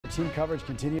Team coverage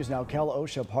continues now.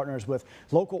 OSHA partners with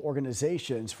local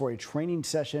organizations for a training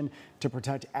session to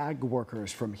protect ag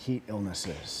workers from heat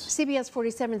illnesses. CBS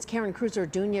 47's Karen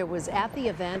Cruiser-Dunya was at the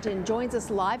event and joins us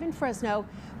live in Fresno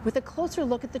with a closer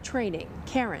look at the training.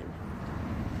 Karen.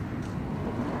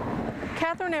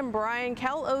 Catherine and Brian,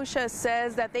 OSHA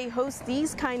says that they host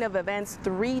these kind of events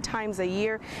 3 times a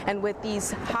year, and with these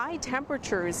high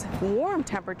temperatures, warm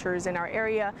temperatures in our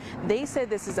area, they said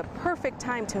this is a perfect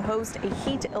time to host a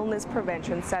heat illness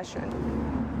prevention session.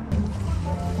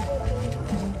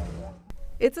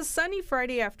 It's a sunny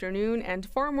Friday afternoon, and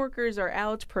farm workers are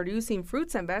out producing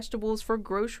fruits and vegetables for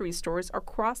grocery stores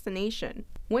across the nation.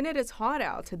 When it is hot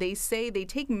out, they say they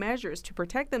take measures to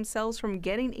protect themselves from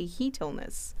getting a heat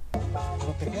illness. We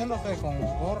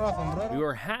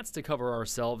wear hats to cover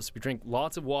ourselves. We drink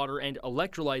lots of water and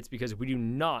electrolytes because we do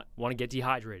not want to get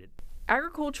dehydrated.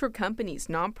 Agriculture companies,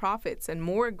 nonprofits, and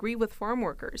more agree with farm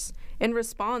workers. In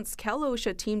response,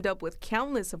 OSHA teamed up with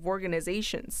countless of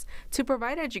organizations to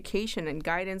provide education and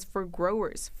guidance for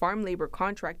growers, farm labor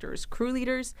contractors, crew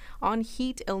leaders on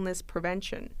heat illness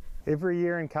prevention. Every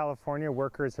year in California,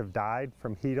 workers have died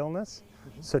from heat illness.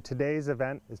 So today's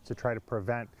event is to try to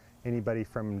prevent anybody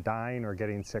from dying or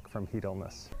getting sick from heat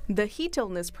illness. The heat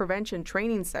illness prevention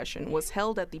training session was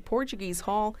held at the Portuguese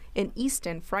Hall in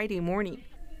Easton Friday morning.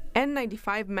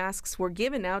 N95 masks were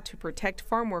given out to protect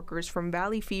farm workers from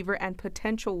valley fever and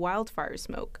potential wildfire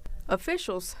smoke.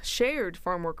 Officials shared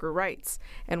farm worker rights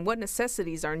and what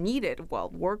necessities are needed while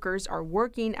workers are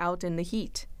working out in the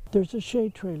heat. There's a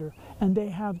shade trailer, and they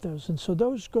have those, and so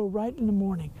those go right in the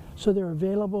morning. So they're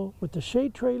available with the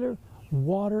shade trailer,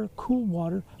 water, cool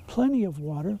water, plenty of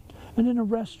water, and in the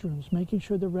restrooms, making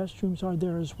sure the restrooms are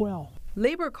there as well.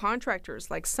 Labor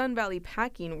contractors like Sun Valley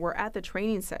Packing were at the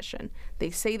training session. They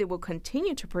say they will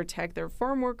continue to protect their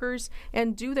farm workers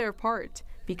and do their part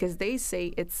because they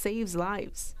say it saves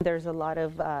lives. There's a lot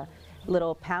of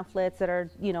little pamphlets that are,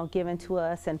 given to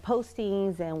us and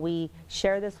postings, and we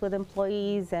share this with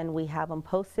employees, and we have them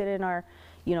posted in our,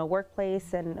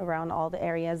 workplace and around all the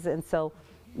areas. And so,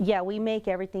 yeah, we make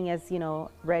everything as,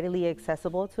 readily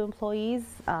accessible to employees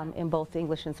in both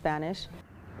English and Spanish.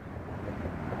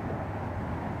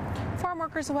 Farm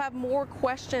workers who have more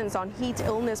questions on heat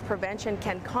illness prevention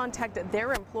can contact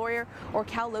their employer or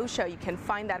OSHA. You can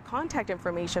find that contact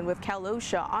information with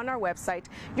OSHA on our website,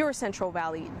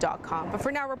 yourcentralvalley.com. But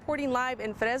for now, reporting live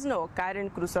in Fresno, Karen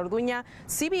Cruiser-Dunya,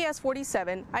 CBS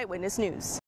 47 Eyewitness News.